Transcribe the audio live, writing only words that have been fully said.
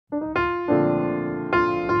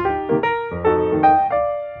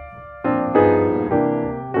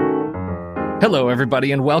Hello,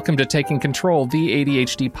 everybody, and welcome to Taking Control, the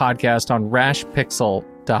ADHD podcast on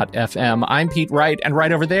rashpixel.fm. I'm Pete Wright, and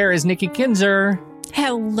right over there is Nikki Kinzer.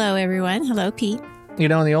 Hello, everyone. Hello, Pete. You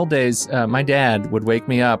know, in the old days, my dad would wake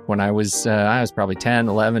me up when I was probably 10,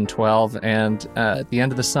 11, 12, and at the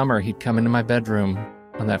end of the summer, he'd come into my bedroom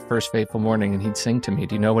on that first fateful morning, and he'd sing to me.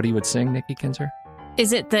 Do you know what he would sing, Nikki Kinzer?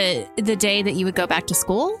 Is it the day that you would go back to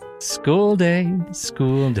school? School days,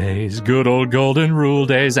 good old golden rule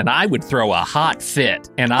days. And I would throw a hot fit,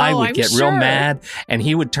 and I would get real mad, and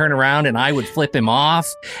he would turn around and I would flip him off,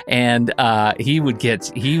 and he would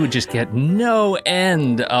just get no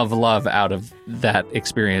end of love out of that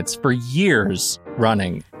experience for years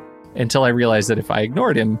running, until I realized that if I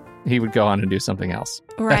ignored him, he would go on and do something else.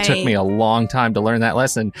 Right. That took me a long time to learn that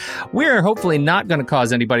lesson. We're hopefully not going to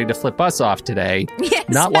cause anybody to flip us off today. Yes,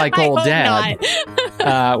 not like old Dad.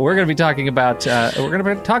 We're going to be talking about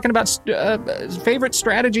favorite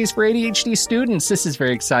strategies for ADHD students. This is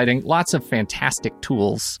very exciting. Lots of fantastic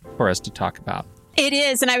tools for us to talk about. It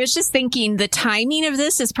is. And I was just thinking the timing of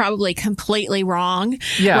this is probably completely wrong.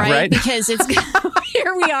 Yeah, right? Because it's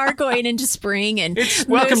here we are going into spring, and it's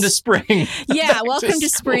welcome to spring. Yeah, welcome to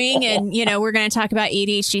spring. And, we're going to talk about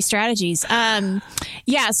ADHD strategies. So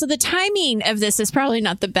the timing of this is probably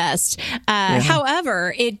not the best.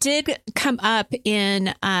 However, it did come up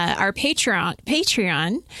in our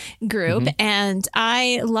Patreon group. Mm-hmm. And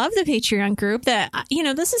I love the Patreon group that,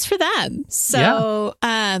 this is for them. So,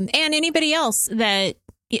 and anybody else that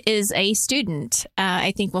is a student,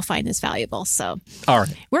 I think will find this valuable. So, all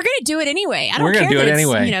right, we're going to do it anyway. We're going to do it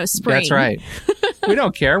anyway. Spring. That's right. We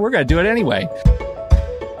don't care. We're going to do it anyway.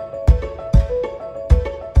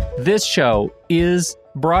 This show is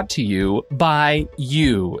brought to you by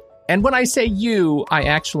you. And when I say you, I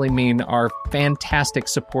actually mean our fantastic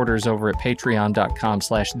supporters over at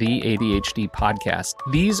patreon.com/theADHD podcast.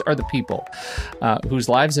 These are the people whose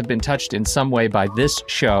lives have been touched in some way by this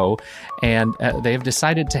show, and they have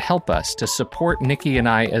decided to help us, to support Nikki and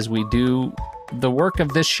I as we do the work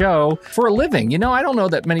of this show for a living. I don't know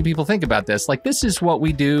that many people think about this. Like, this is what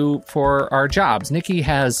we do for our jobs. Nikki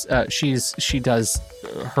has, she does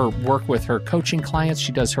her work with her coaching clients.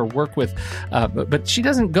 She does her work with, but she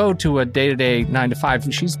doesn't go to a day-to-day 9 to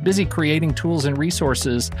 5. She's busy creating tools and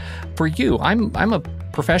resources for you. I'm a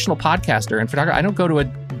professional podcaster and photographer. I don't go to a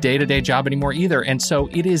day-to-day job anymore either. And so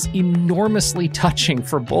it is enormously touching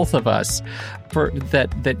for both of us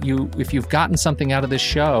if you've gotten something out of this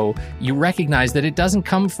show, you recognize that it doesn't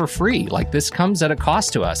come for free. Like, this comes at a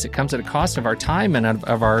cost to us. It comes at a cost of our time and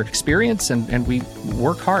of our experience. And we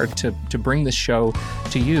work hard to bring this show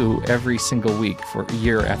to you every single week for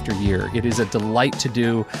year after year. It is a delight to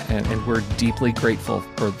do. And we're deeply grateful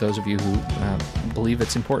for those of you who believe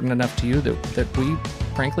it's important enough to you that we,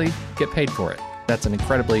 frankly, get paid for it. That's an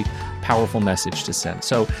incredibly powerful message to send.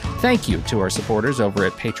 So thank you to our supporters over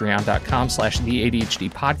at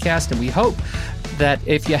patreon.com/theADHD podcast. And we hope that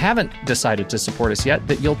if you haven't decided to support us yet,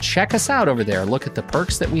 that you'll check us out over there. Look at the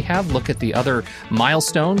perks that we have. Look at the other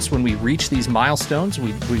milestones. When we reach these milestones,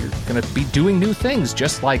 we're going to be doing new things,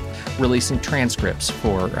 just like releasing transcripts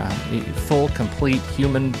for full, complete,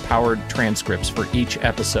 human-powered transcripts for each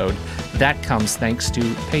episode. That comes thanks to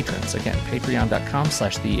patrons. Again,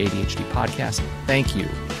 patreon.com/theADHD podcast. Thank you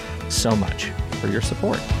so much for your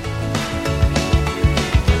support.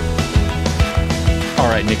 All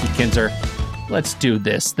right, Nikki Kinzer, let's do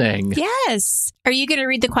this thing. Yes. Are you going to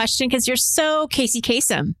read the question? Because you're so Casey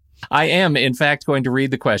Kasem. I am, in fact, going to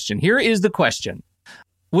read the question. Here is the question.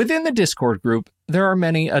 Within the Discord group, there are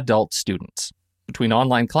many adult students. Between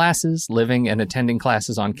online classes, living and attending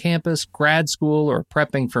classes on campus, grad school, or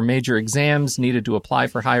prepping for major exams needed to apply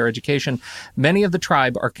for higher education, many of the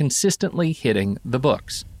tribe are consistently hitting the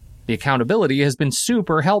books. The accountability has been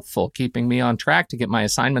super helpful, keeping me on track to get my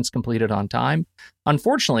assignments completed on time.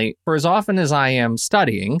 Unfortunately, for as often as I am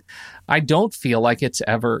studying, I don't feel like it's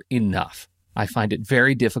ever enough. I find it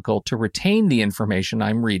very difficult to retain the information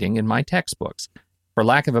I'm reading in my textbooks. For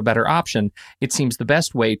lack of a better option, it seems the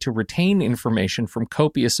best way to retain information from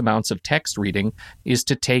copious amounts of text reading is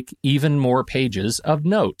to take even more pages of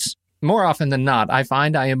notes. More often than not, I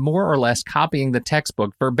find I am more or less copying the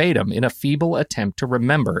textbook verbatim in a feeble attempt to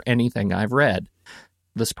remember anything I've read.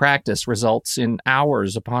 This practice results in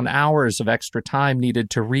hours upon hours of extra time needed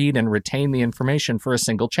to read and retain the information for a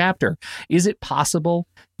single chapter. Is it possible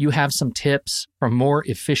you have some tips from more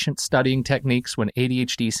efficient studying techniques when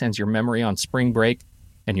ADHD sends your memory on spring break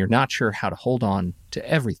and you're not sure how to hold on to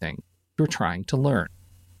everything you're trying to learn?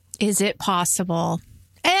 Is it possible?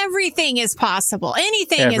 Everything is possible.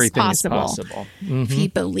 Everything is possible. Mm-hmm. If you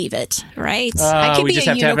believe it, right? We just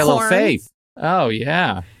have to have a little faith. Oh,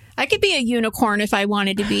 yeah. I could be a unicorn if I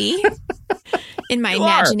wanted to be. In my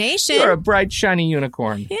imagination. You're a bright, shiny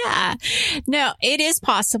unicorn. Yeah. No, it is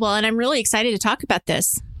possible. And I'm really excited to talk about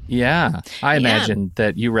this. Yeah. I imagine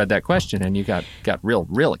that you read that question and you got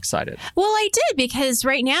real excited. Well, I did, because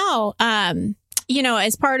right now,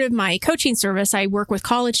 as part of my coaching service, I work with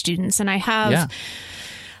college students, and I have...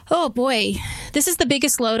 Oh boy, this is the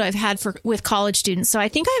biggest load I've had with college students. So I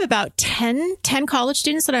think I have about 10 college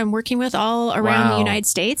students that I'm working with all around the United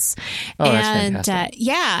States. Oh, that's fantastic.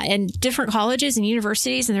 And different colleges and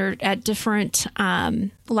universities, and they're at different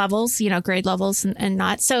levels, grade levels and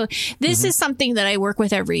not. So this is something that I work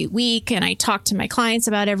with every week, and I talk to my clients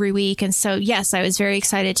about every week. And so, yes, I was very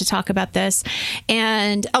excited to talk about this.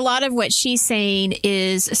 And a lot of what she's saying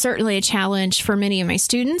is certainly a challenge for many of my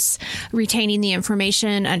students, retaining the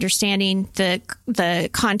information, understanding the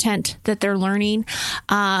content that they're learning.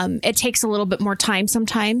 It takes a little bit more time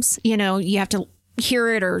sometimes. You have to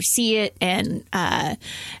hear it or see it and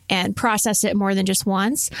process it more than just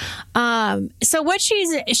once. So what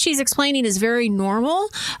she's explaining is very normal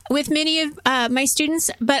with many of my students,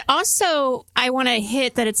 but also I want to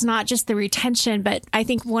hit that it's not just the retention, but I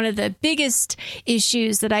think one of the biggest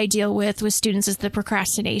issues that I deal with students is the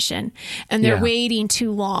procrastination, and they're waiting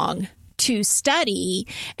too long to study,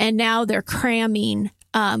 and now they're cramming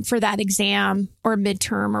for that exam or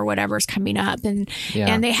midterm or whatever is coming up. And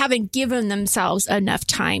they haven't given themselves enough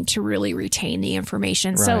time to really retain the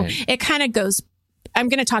information. Right. So it kind of goes, I'm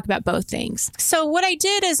going to talk about both things. So what I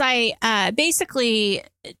did is I basically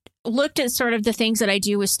looked at sort of the things that I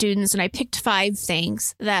do with students, and I picked 5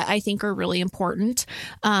 things that I think are really important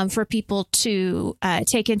for people to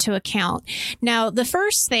take into account. Now, the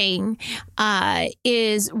first thing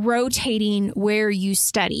is rotating where you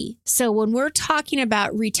study. So when we're talking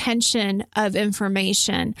about retention of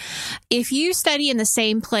information, if you study in the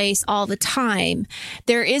same place all the time,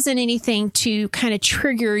 there isn't anything to kind of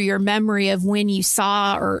trigger your memory of when you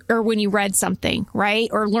saw or when you read something, right?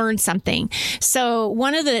 Or learned something. So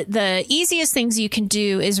one of the easiest things you can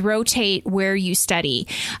do is rotate where you study.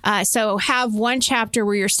 So have one chapter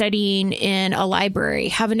where you're studying in a library,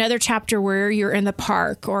 have another chapter where you're in the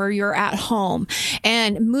park or you're at home,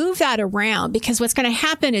 and move that around, because what's going to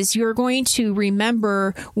happen is you're going to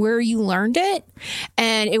remember where you learned it,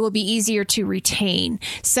 and it will be easier to retain.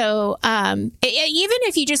 So even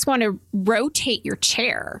if you just want to rotate your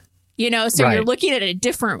chair, so you're looking at a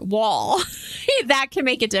different wall, that can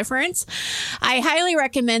make a difference. I highly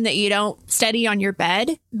recommend that you don't study on your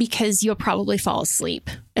bed, because you'll probably fall asleep,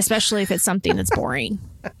 especially if it's something that's boring.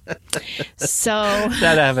 So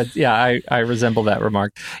I resemble that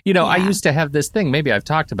remark. I used to have this thing, maybe I've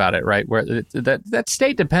talked about it, right? Where that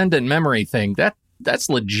state dependent memory thing, that's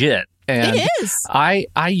legit. And it is. I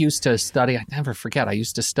used to study, I never forget, I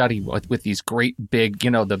used to study with these great big,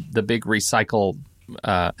 the big recycle.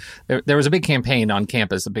 There was a big campaign on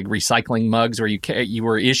campus, the big recycling mugs, where you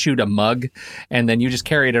were issued a mug, and then you just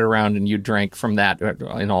carried it around and you drank from that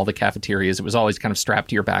in all the cafeterias. It was always kind of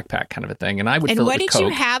strapped to your backpack, kind of a thing. And I would fill it with Coke. And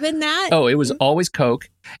what did you have in that? Oh, it was always Coke.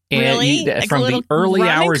 And really? Like from the early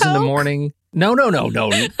hours in the morning. No.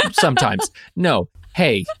 Sometimes. No.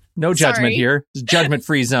 Hey, no judgment here. It's a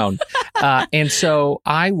judgment-free zone. And so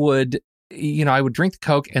I would drink the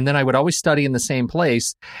Coke, and then I would always study in the same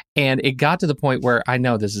place. And it got to the point where I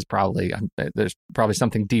know this is there's probably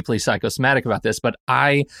something deeply psychosomatic about this, but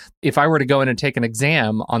if I were to go in and take an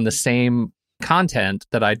exam on the same content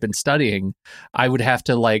that I'd been studying, I would have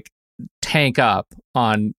to tank up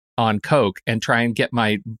on Coke and try and get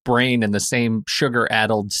my brain in the same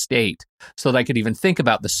sugar-addled state so that I could even think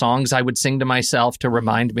about the songs I would sing to myself to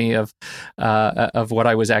remind me of what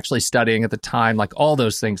I was actually studying at the time, like all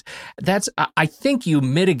those things. I think you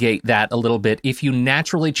mitigate that a little bit if you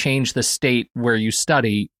naturally change the state where you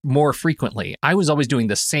study more frequently. I was always doing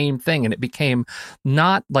the same thing, and it became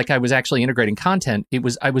not like I was actually integrating content.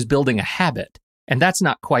 I was building a habit, and that's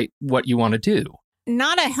not quite what you want to do.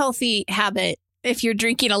 Not a healthy habit if you're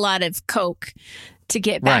drinking a lot of Coke to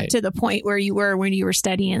get back to the point where you were when you were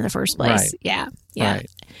studying in the first place. Right. Yeah. Right.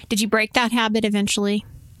 Did you break that habit eventually?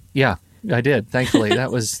 Yeah, I did. Thankfully,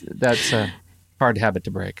 that's a hard habit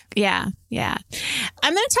to break. Yeah.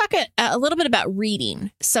 I'm going to talk a little bit about reading.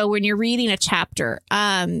 So when you're reading a chapter,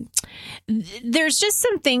 there's just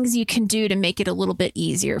some things you can do to make it a little bit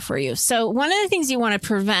easier for you. So one of the things you want to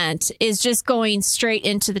prevent is just going straight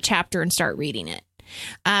into the chapter and start reading it.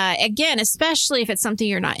 Again, especially if it's something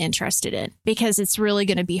you're not interested in, because it's really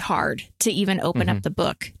going to be hard to even open up the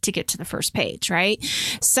book to get to the first page, right?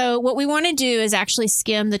 So what we want to do is actually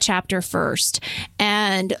skim the chapter first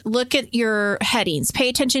and look at your headings. Pay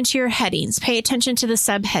attention to your headings. Pay attention to the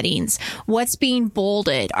subheadings. What's being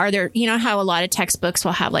bolded? Are there, you know how a lot of textbooks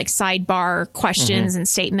will have like sidebar questions and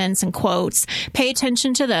statements and quotes? Pay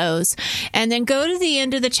attention to those. And then go to the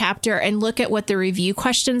end of the chapter and look at what the review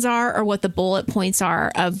questions are or what the bullet points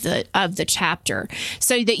are of the chapter,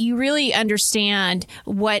 so that you really understand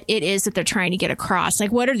what it is that they're trying to get across.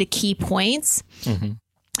 Like, what are the key points?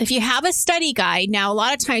 If you have a study guide, now a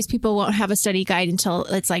lot of times people won't have a study guide until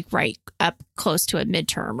it's like right up close to a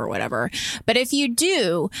midterm or whatever. But if you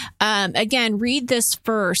do, again, read this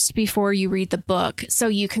first before you read the book, so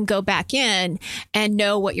you can go back in and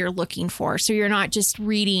know what you're looking for. So you're not just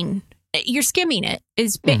reading, you're skimming it.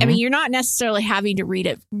 I mean, you're not necessarily having to read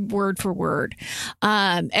it word for word,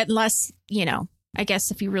 unless, you know, I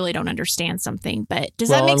guess if you really don't understand something. But does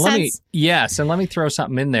that make sense? Yes. And let me throw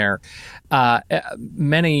something in there.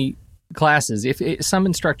 Many classes, some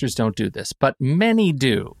instructors don't do this, but many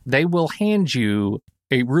do. They will hand you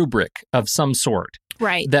a rubric of some sort.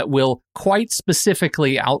 Right. That will quite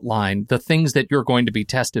specifically outline the things that you're going to be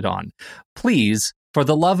tested on. Please, for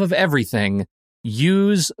the love of everything,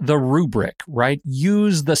 use the rubric, right?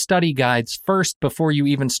 Use the study guides first before you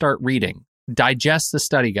even start reading. Digest the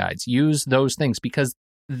study guides. Use those things, because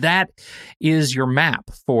that is your map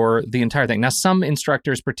for the entire thing. Now, some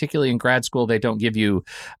instructors, particularly in grad school, they don't give you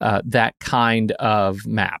that kind of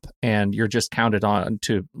map, and you're just counted on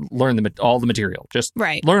to learn all the material. Just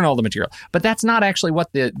learn all the material. But that's not actually what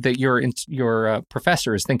your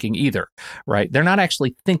professor is thinking either, right? They're not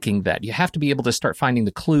actually thinking that. You have to be able to start finding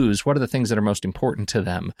the clues. What are the things that are most important to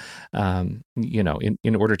them,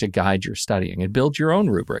 in order to guide your studying, and build your own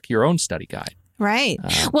rubric, your own study guide. Right.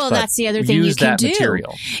 Well, that's the other thing you can do.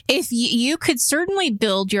 Material. If you could certainly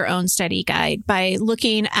build your own study guide by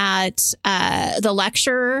looking at the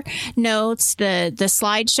lecture notes, the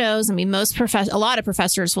slideshows. I mean, a lot of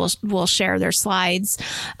professors will share their slides,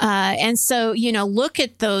 and so look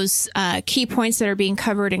at those key points that are being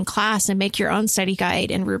covered in class and make your own study guide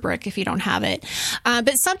and rubric if you don't have it.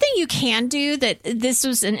 But something you can do, that this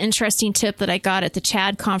was an interesting tip that I got at the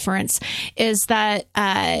CHAD conference, is that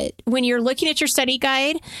when you're looking at your study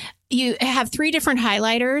guide, you have 3 different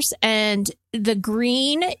highlighters, and the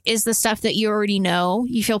green is the stuff that you already know,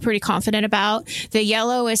 you feel pretty confident about. The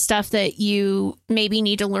yellow is stuff that you maybe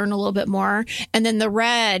need to learn a little bit more. And then the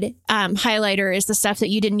red highlighter is the stuff that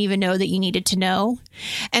you didn't even know that you needed to know.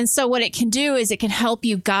 And so what it can do is it can help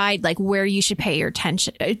you guide like where you should pay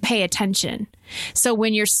attention. So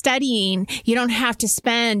when you're studying, you don't have to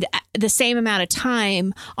spend the same amount of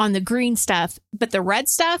time on the green stuff, but the red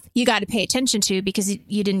stuff you got to pay attention to because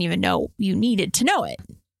you didn't even know you needed to know it.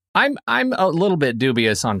 I'm a little bit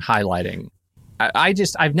dubious on highlighting.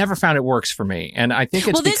 I've never found it works for me. And I think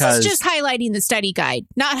it's because... Well, this is just highlighting the study guide,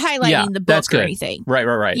 not highlighting the book that's good. Or anything.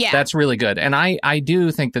 Right. Yeah. That's really good. And I do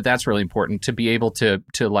think that that's really important, to be able to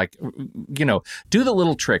like, do the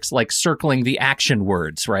little tricks, like circling the action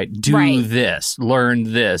words, right? Do this,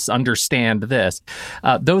 learn this, understand this.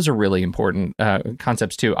 Those are really important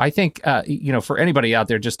concepts too. I think, for anybody out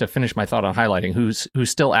there, just to finish my thought on highlighting, who's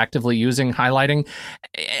still actively using highlighting,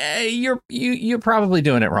 you're probably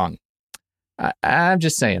doing it wrong. I'm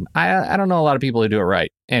just saying, I don't know a lot of people who do it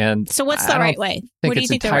right. And so what's the right way? What do you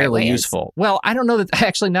think entirely the right way useful. Is? Well, I don't know that,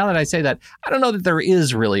 actually, now that I say that, I don't know that there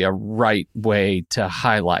is really a right way to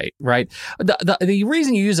highlight, right? The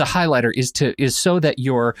reason you use a highlighter is so that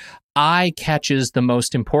your eye catches the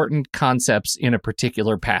most important concepts in a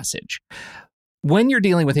particular passage. When you're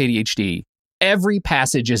dealing with ADHD, every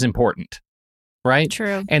passage is important. Right?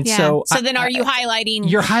 True. And so then are you highlighting?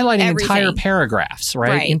 You're highlighting everything? Entire paragraphs,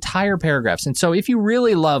 right? Entire paragraphs. And so if you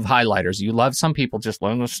really love highlighters, some people just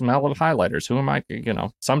love the smell of highlighters. Who am I?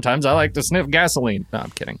 Sometimes I like to sniff gasoline. No, I'm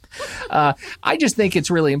kidding. I just think it's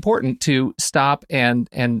really important to stop and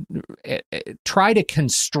try to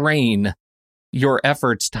constrain your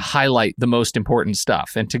efforts to highlight the most important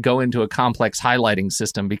stuff and to go into a complex highlighting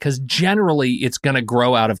system, because generally it's going to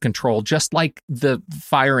grow out of control, just like the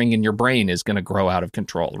firing in your brain is going to grow out of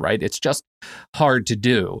control, right? It's just hard to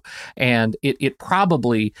do. And it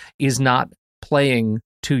probably is not playing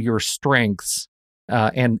to your strengths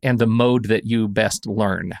and the mode that you best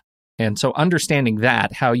learn. And so understanding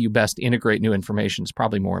that, how you best integrate new information, is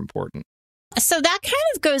probably more important. So that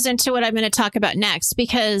kind of goes into what I'm going to talk about next,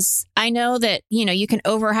 because I know that, you can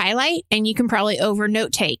over highlight and you can probably over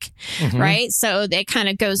note take, right? So that kind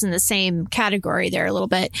of goes in the same category there a little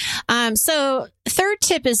bit. So third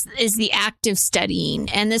tip is the active studying.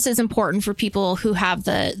 And this is important for people who have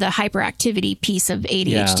the hyperactivity piece of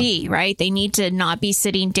ADHD, right? They need to not be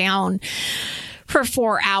sitting down for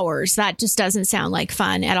 4 hours. That just doesn't sound like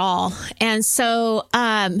fun at all. And so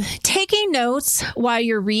taking notes while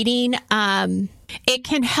you're reading, it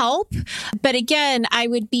can help. But again, I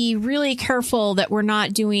would be really careful that we're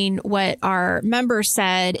not doing what our member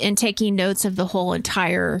said and taking notes of the whole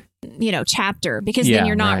entire, chapter, because then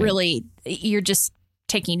you're not really, you're just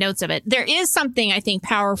taking notes of it. There is something I think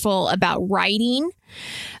powerful about writing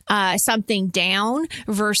something down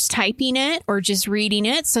versus typing it or just reading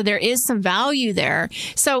it. So there is some value there.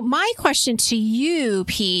 So my question to you,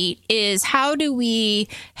 Pete, is how do we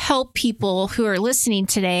help people who are listening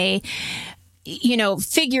today,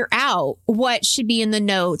 figure out what should be in the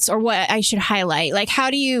notes or what I should highlight? Like, how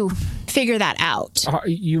do you figure that out?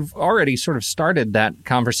 You've already sort of started that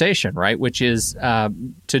conversation, right? Which is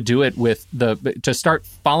to do it with to start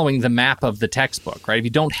following the map of the textbook, right? If you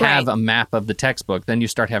don't have a map of the textbook, then you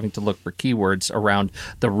start having to look for keywords around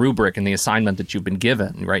the rubric and the assignment that you've been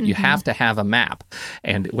given, right? You have to have a map.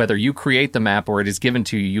 And whether you create the map or it is given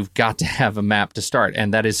to you, you've got to have a map to start.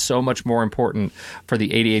 And that is so much more important for the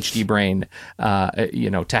ADHD brain,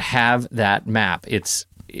 to have that map. It's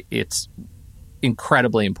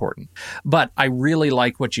incredibly important. But I really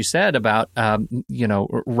like what you said about,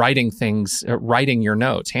 writing things, writing your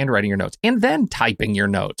notes, handwriting your notes, and then typing your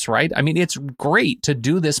notes, right? I mean, it's great to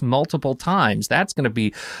do this multiple times. That's going to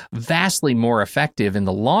be vastly more effective in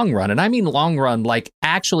the long run. And I mean long run, like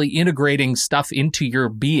actually integrating stuff into your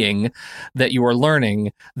being that you are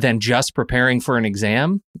learning than just preparing for an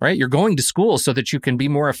exam, right? You're going to school so that you can be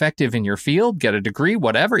more effective in your field, get a degree,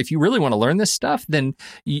 whatever. If you really want to learn this stuff, then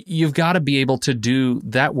you've got to be able to do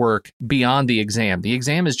that work beyond the exam. The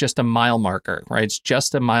exam is just a mile marker, right? It's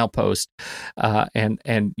just a milepost,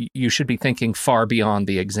 and you should be thinking far beyond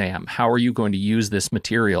the exam. How are you going to use this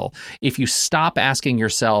material? If you stop asking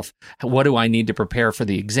yourself, what do I need to prepare for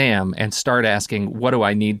the exam, and start asking, what do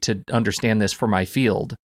I need to understand this for my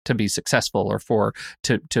field to be successful, or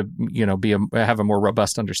to have a more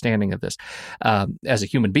robust understanding of this as a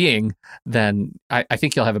human being, then I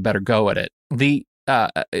think you'll have a better go at it.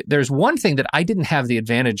 There's one thing that I didn't have the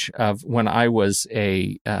advantage of when I was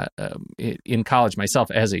in college myself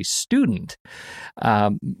as a student,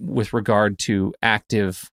 with regard to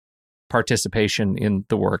active participation in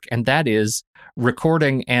the work, and that is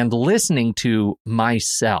recording and listening to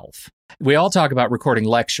myself. We all talk about recording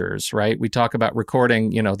lectures, right? We talk about recording,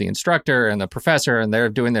 the instructor and the professor, and they're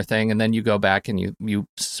doing their thing, and then you go back and you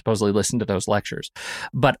supposedly listen to those lectures.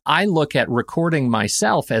 But I look at recording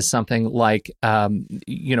myself as something like,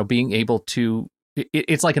 being able to.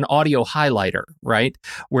 It's like an audio highlighter, right?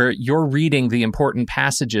 Where you're reading the important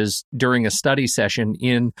passages during a study session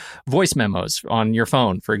in voice memos on your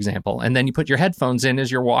phone, for example. And then you put your headphones in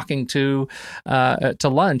as you're walking to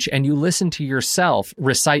lunch, and you listen to yourself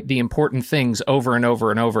recite the important things over and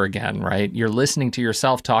over and over again, right? You're listening to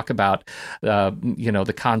yourself talk about,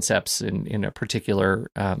 the concepts in a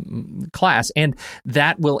particular class. And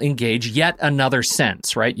that will engage yet another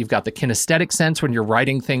sense, right? You've got the kinesthetic sense when you're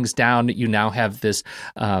writing things down. You now have this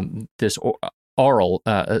oral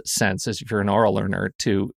sense, as if you're an oral learner,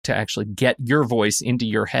 to actually get your voice into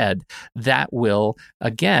your head. That will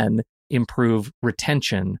again improve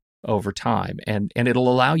retention over time, and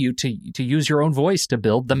it'll allow you to use your own voice to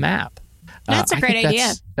build the map. That's a great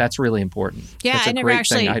idea. That's really important. Yeah, I never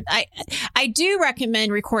actually. I do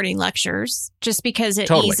recommend recording lectures just because it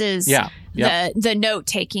eases the note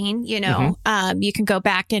taking. You can go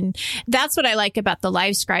back, and that's what I like about the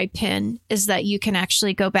LiveScribe pin is that you can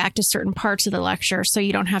actually go back to certain parts of the lecture, so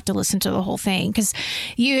you don't have to listen to the whole thing. Because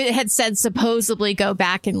you had said supposedly go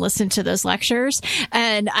back and listen to those lectures,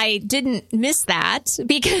 and I didn't miss that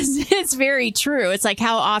because it's very true. It's like,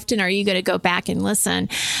 how often are you going to go back and listen?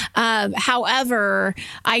 However,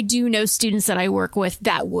 I do know students that I work with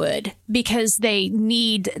that would, because they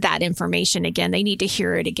need that information again. They need to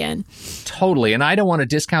hear it again. Totally. And I don't want to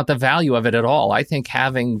discount the value of it at all. I think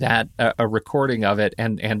having that, a recording of it,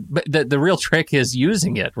 but the real trick is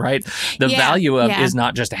using it, right? The value of is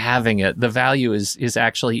not just having it. The value is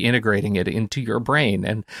actually integrating it into your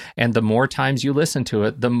brain. And the more times you listen to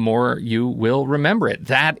it, the more you will remember it.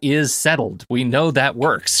 That is settled. We know that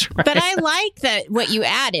works. Right? But I like that what you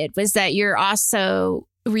added was that you're also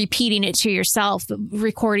repeating it to yourself,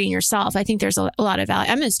 recording yourself. I think there's a lot of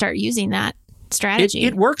value. I'm going to start using that. strategy.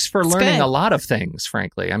 It works for learning good. a lot of things,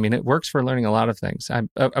 frankly. I mean, it works for learning a lot of things.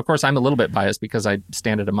 Of course, I'm a little bit biased because I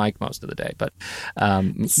stand at a mic most of the day, but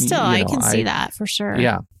still, I can see that for sure.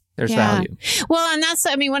 Yeah. There's value. Well, and that's,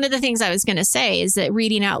 one of the things I was going to say is that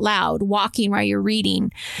reading out loud, walking while you're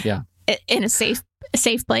reading in a safe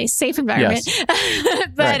place, safe environment. Yes.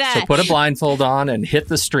 But so put a blindfold on and hit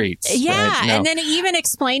the streets. Yeah. Right? No. And then even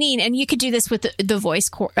explaining, and you could do this with the voice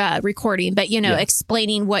recording, but,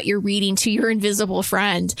 explaining what you're reading to your invisible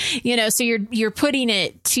friend, so you're putting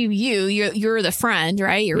it to you. You're the friend,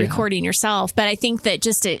 right? You're recording yourself. But I think that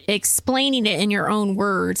just explaining it in your own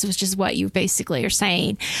words, which is what you basically are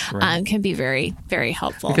saying, can be very, very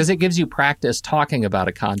helpful. Because it gives you practice talking about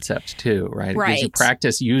a concept too, right? It gives you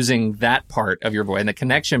practice using that part of your voice. And the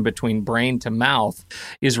connection between brain to mouth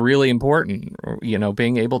is really important,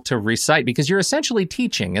 being able to recite, because you're essentially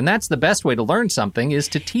teaching. And that's the best way to learn something, is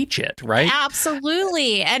to teach it, right?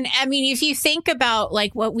 Absolutely. And if you think about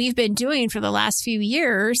like what we've been doing for the last few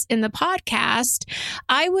years in the podcast,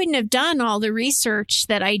 I wouldn't have done all the research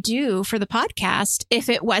that I do for the podcast if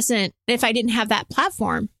I didn't have that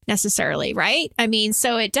platform necessarily, right?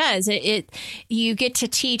 So it does. You get to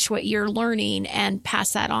teach what you're learning and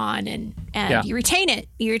pass that on, and you retain it.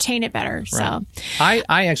 You retain it better. Right. So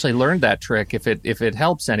I actually learned that trick. If it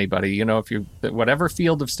helps anybody, if you whatever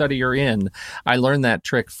field of study you're in, I learned that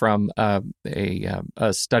trick from a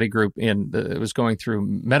study group it was going through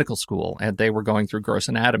medical school, and they were going through gross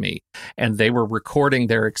anatomy, and they were recording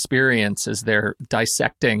their experience as they're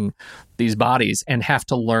dissecting these bodies, and have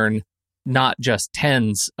to learn not just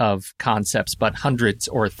tens of concepts, but hundreds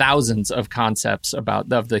or thousands of concepts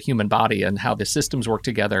of the human body and how the systems work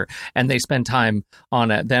together. And they spend time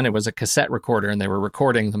on it. Then it was a cassette recorder, and they were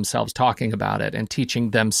recording themselves talking about it and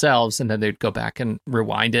teaching themselves. And then they'd go back and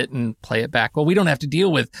rewind it and play it back. Well, we don't have to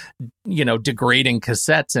deal with, degrading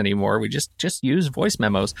cassettes anymore. We just use voice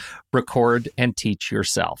memos, record and teach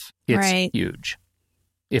yourself. It's huge.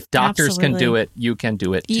 If doctors can do it, you can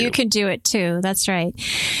do it too. You can do it too. That's right.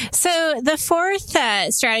 So the fourth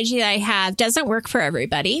strategy that I have doesn't work for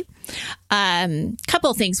everybody.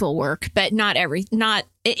 Couple things will work, but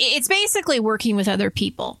it's basically working with other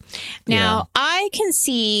people. Now, I can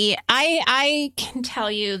tell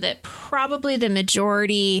you that probably the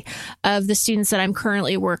majority of the students that I'm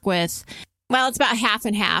currently work with, well, it's about half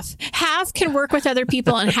and half. Half can work with other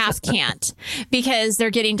people and half can't, because they're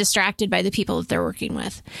getting distracted by the people that they're working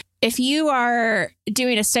with. If you are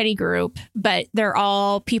doing a study group, but they're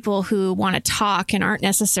all people who want to talk and aren't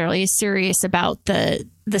necessarily as serious about the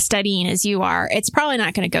studying as you are, it's probably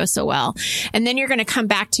not going to go so well. And then you're going to come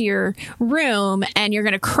back to your room and you're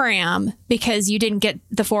going to cram because you didn't get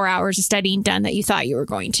the 4 hours of studying done that you thought you were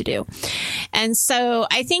going to do. And so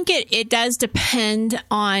I think it does depend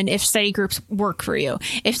on if study groups work for you.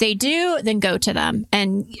 If they do, then go to them.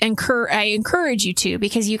 And I encourage you to,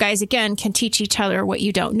 because you guys, again, can teach each other what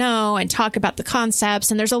you don't know and talk about the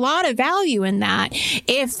concepts. And there's a lot of value in that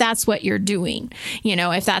if that's what you're doing,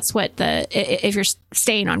 if that's if you're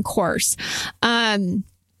staying on course.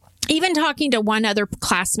 Even talking to one other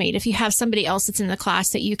classmate, if you have somebody else that's in the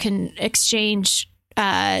class that you can exchange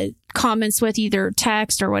comments with, either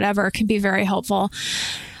text or whatever, can be very helpful.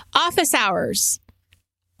 Office hours.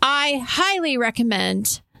 I highly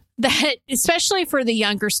recommend that, especially for the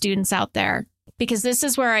younger students out there, because this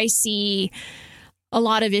is where I see a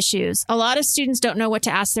lot of issues. A lot of students don't know what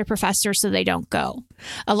to ask their professor, so they don't go.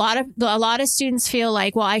 A lot of students feel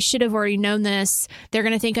like, well, I should have already known this. They're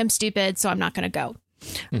going to think I'm stupid, so I'm not going to go.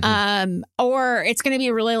 Mm-hmm. Or it's going to be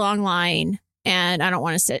a really long line, and I don't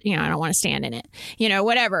want to sit, I don't want to stand in it,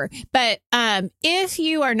 whatever. But if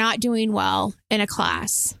you are not doing well in a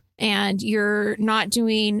class and you're not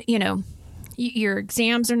doing, your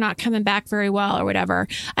exams are not coming back very well or whatever,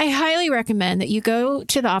 I highly recommend that you go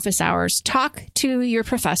to the office hours, talk to your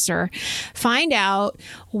professor, find out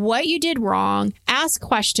what you did wrong, ask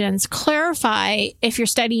questions, clarify if you're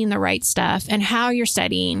studying the right stuff and how you're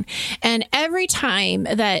studying. And every time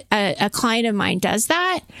that a client of mine does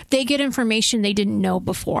that, they get information they didn't know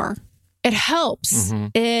before. It helps. Mm-hmm.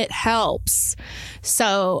 It helps.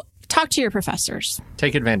 So talk to your professors.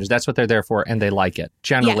 Take advantage. That's what they're there for, and they like it.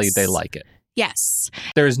 Generally, they like it. Yes.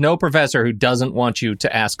 There's no professor who doesn't want you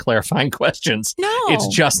to ask clarifying questions. No. It's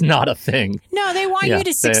just not a thing. No, they want you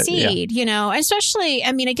to succeed, especially,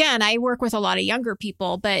 again, I work with a lot of younger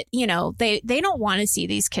people, but, they don't want to see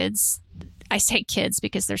these kids. I say kids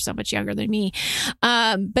because they're so much younger than me.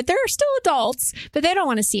 But they're still adults, but they don't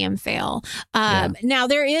want to see them fail. Now,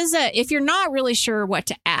 there is if you're not really sure what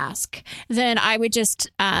to ask, then I would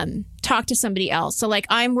just talk to somebody else. So like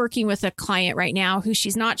I'm working with a client right now who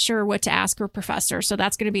she's not sure what to ask her professor. So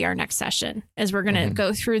that's going to be our next session, is we're going to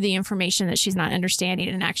go through the information that she's not understanding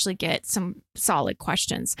and actually get some solid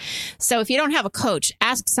questions. So if you don't have a coach,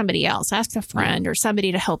 ask somebody else, ask a friend or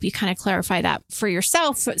somebody to help you kind of clarify that for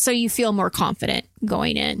yourself so you feel more confident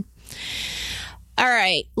going in. All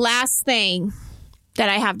right. Last thing that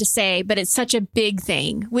I have to say, but it's such a big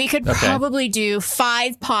thing. We could probably do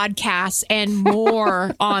 5 podcasts and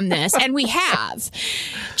more on this. And we have,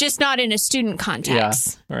 just not in a student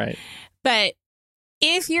context. Yeah, right. But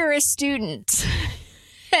if you're a student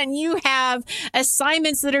and you have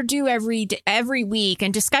assignments that are due every week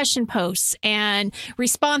and discussion posts and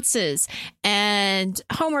responses and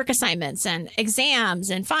homework assignments and exams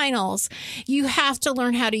and finals, you have to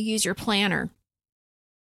learn how to use your planner.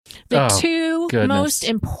 The two most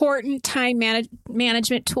important time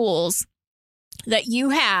management tools that you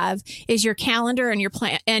have is your calendar and your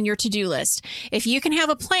plan and your to-do list. If you can have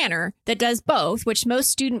a planner that does both, which most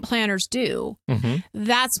student planners do,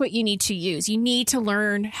 that's what you need to use. You need to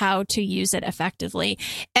learn how to use it effectively.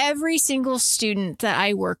 Every single student that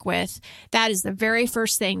I work with, that is the very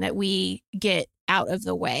first thing that we get out of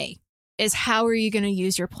the way, is how are you going to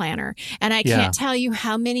use your planner? And I can't tell you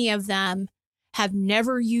how many of them have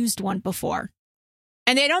never used one before.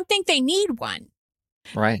 And they don't think they need one.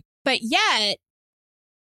 Right. But yet,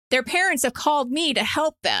 their parents have called me to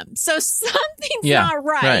help them. So something's not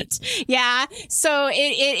right. Yeah. So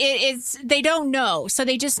it's, they don't know. So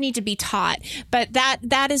they just need to be taught. But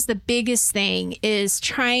that is the biggest thing, is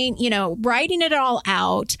trying, writing it all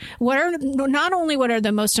out. Not only what are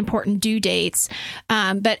the most important due dates,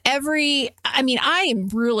 but I am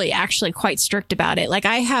really actually quite strict about it. Like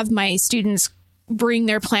I have my students bring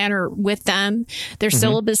their planner with them, their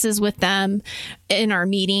syllabuses with them in our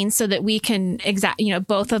meetings, so that we can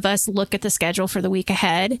both of us look at the schedule for the week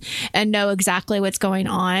ahead and know exactly what's going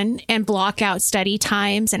on and block out study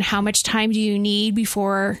times and how much time do you need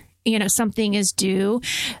before something is due.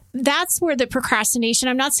 That's where the procrastination,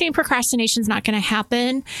 I'm not saying procrastination is not going to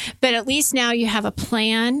happen, but at least now you have a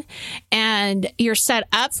plan and you're set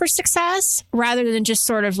up for success rather than just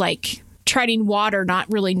sort of like treading water,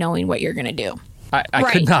 not really knowing what you're going to do.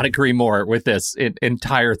 I could not agree more with this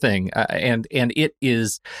entire thing. And it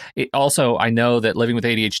is also, I know that living with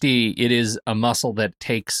ADHD, it is a muscle that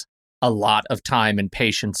takes a lot of time and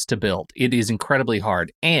patience to build. It is incredibly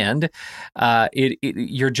hard. And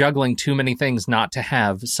you're juggling too many things not to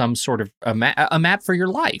have some sort of a map for your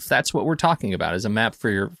life. That's what we're talking about, is a map for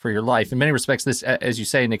your life. In many respects, this, as you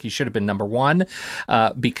say, Nikki, should have been number one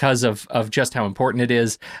because of just how important it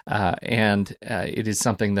is. And it is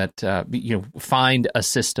something that, find a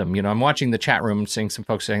system. I'm watching the chat room, seeing some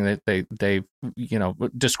folks saying that they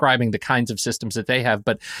describing the kinds of systems that they have,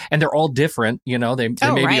 and they're all different. They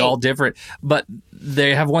may be all different, but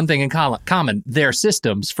they have one thing in common. They're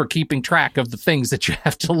systems for keeping track of the things that you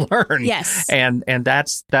have to learn. Yes. And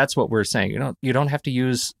that's what we're saying. You don't have to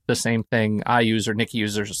use the same thing I use or Nikki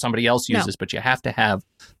uses or somebody else uses, but you have to have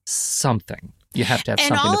something. You have to have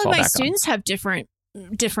something to fall back on. And all of my students have different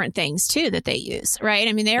things too that they use, right?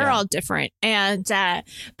 I mean, they're all different. And,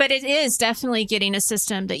 but it is definitely getting a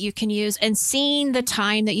system that you can use and seeing the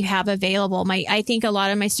time that you have available. I think a lot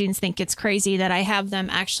of my students think it's crazy that I have them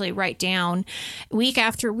actually write down week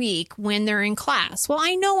after week when they're in class. Well,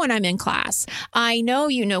 I know when I'm in class. I know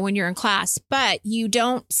when you're in class, but you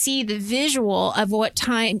don't see the visual of what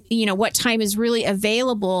time is really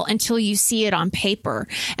available until you see it on paper.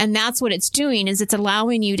 And that's what it's doing, is it's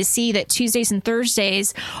allowing you to see that Tuesdays and Thursdays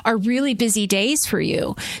are really busy days for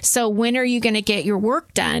you. So when are you going to get your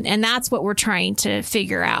work done? And that's what we're trying to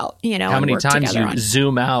figure out, how many times you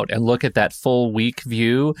zoom out and look at that full week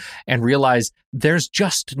view and realize there's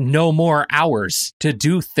just no more hours to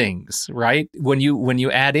do things, right? When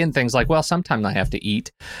you add in things like, well, sometimes I have to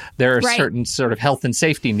eat. There are certain sort of health and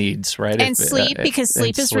safety needs, right? And sleep, because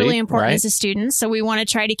sleep is really important as a student. So we want to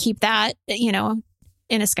try to keep that,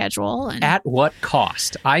 in a schedule. And at what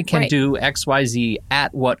cost? I can do XYZ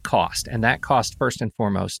at what cost? And that cost, first and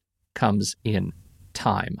foremost, comes in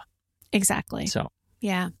time. Exactly. So,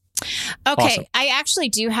 yeah. Okay. Awesome. I actually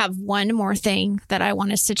do have one more thing that I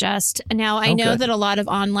want to suggest. Now, I know that a lot of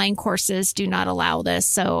online courses do not allow this.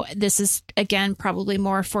 So this is, again, probably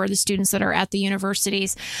more for the students that are at the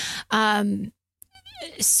universities.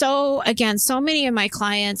 So many of my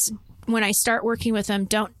clients, when I start working with them,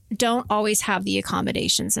 don't always have the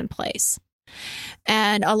accommodations in place.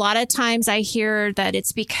 And a lot of times I hear that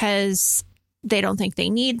it's because they don't think they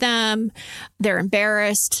need them. They're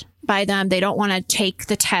embarrassed. by them. They don't want to take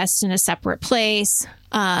the test in a separate place.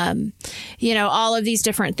 All of these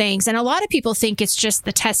different things. And a lot of people think it's just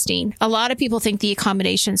the testing. A lot of people think the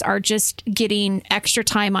accommodations are just getting extra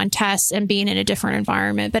time on tests and being in a different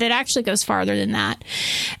environment, but it actually goes farther than that.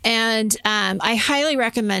 And I highly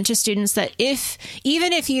recommend to students that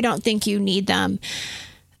even if you don't think you need them,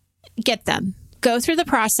 get them. Go through the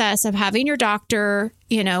process of having your doctor,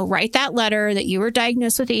 write that letter that you were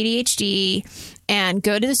diagnosed with ADHD, and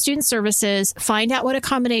go to the student services, find out what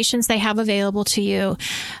accommodations they have available to you.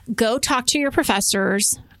 Go talk to your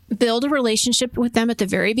professors, build a relationship with them at the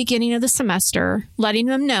very beginning of the semester, letting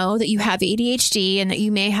them know that you have ADHD and that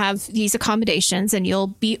you may have these accommodations, and you'll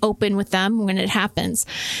be open with them when it happens.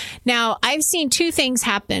 Now, I've seen two things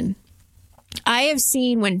happen. I have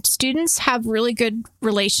seen when students have really good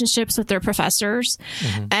relationships with their professors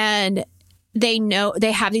and they know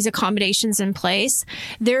they have these accommodations in place,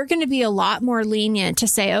 they're going to be a lot more lenient to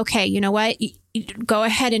say, okay, you know what, go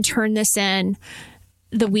ahead and turn this in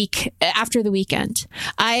after the weekend.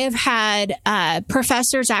 I have had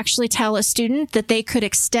professors actually tell a student that they could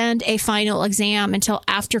extend a final exam until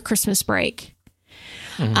after Christmas break.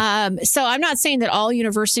 So I'm not saying that all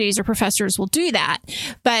universities or professors will do that,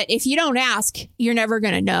 but if you don't ask, you're never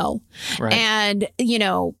going to know. Right. And,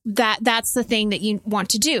 that's the thing that you want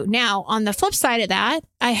to do. Now, on the flip side of that,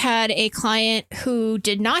 I had a client who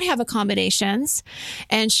did not have accommodations,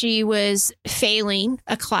 and she was failing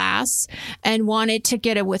a class and wanted to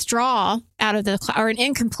get a withdrawal out of the class, or an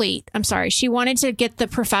incomplete. I'm sorry. She wanted to get the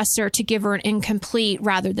professor to give her an incomplete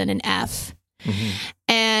rather than an F.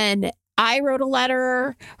 And I wrote a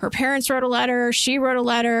letter, her parents wrote a letter, she wrote a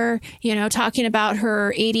letter, talking about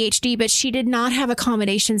her ADHD, but she did not have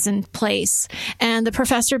accommodations in place. And the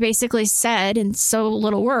professor basically said, in so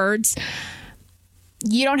little words,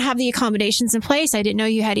 you don't have the accommodations in place. I didn't know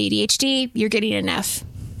you had ADHD. You're getting an F.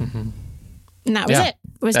 And that was it.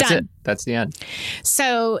 It was done. That's the end.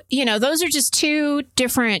 So, those are just two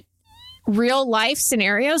different real life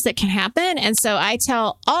scenarios that can happen. And so I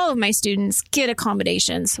tell all of my students, get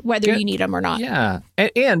accommodations, whether you need them or not. Yeah.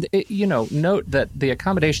 And note that the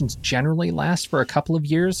accommodations generally last for a couple of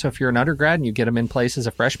years. So if you're an undergrad and you get them in place as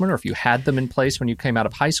a freshman, or if you had them in place when you came out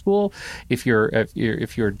of high school, if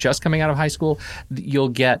you're just coming out of high school, you'll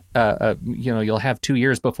get, you'll have 2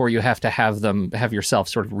 years before you have to have yourself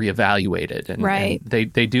sort of reevaluated. And, right.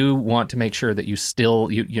 And they do want to make sure that you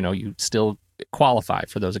still qualify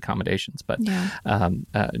for those accommodations, but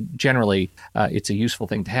generally it's a useful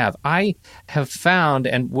thing to have. I have found,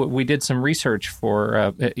 and we did some research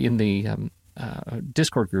for in the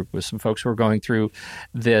Discord group with some folks who are going through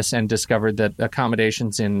this, and discovered that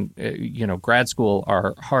accommodations in grad school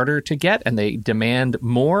are harder to get, and they demand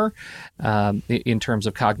more in terms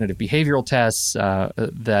of cognitive behavioral tests,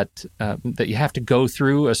 that you have to go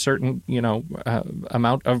through a certain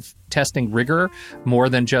amount of testing rigor, more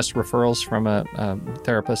than just referrals from a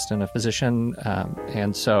therapist and a physician,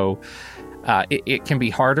 and so it can be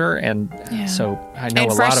harder, and so I know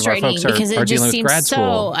a lot of our folks are dealing with grad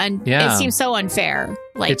school. It seems so unfair.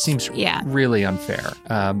 It seems really unfair,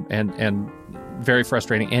 and very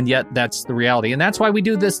frustrating, and yet that's the reality. And that's why we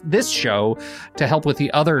do this show, to help with the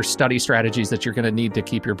other study strategies that you're going to need to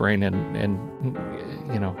keep your brain and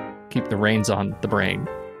keep the reins on the brain.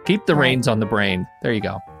 Keep the reins on the brain. There you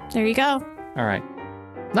go. There you go. All right.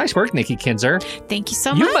 Nice work, Nikki Kinzer. Thank you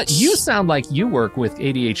so much. You sound like you work with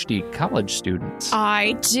ADHD college students.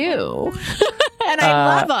 I do. And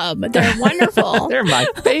I love them. They're wonderful. They're my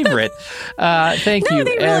favorite. Thank you,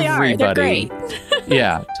 they really everybody. Are. They're great.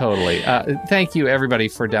 Yeah, totally. Thank you, everybody,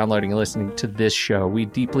 for downloading and listening to this show. We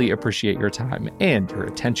deeply appreciate your time and your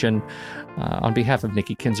attention. On behalf of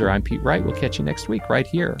Nikki Kinzer, I'm Pete Wright. We'll catch you next week right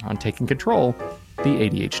here on Taking Control, the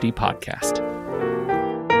ADHD podcast.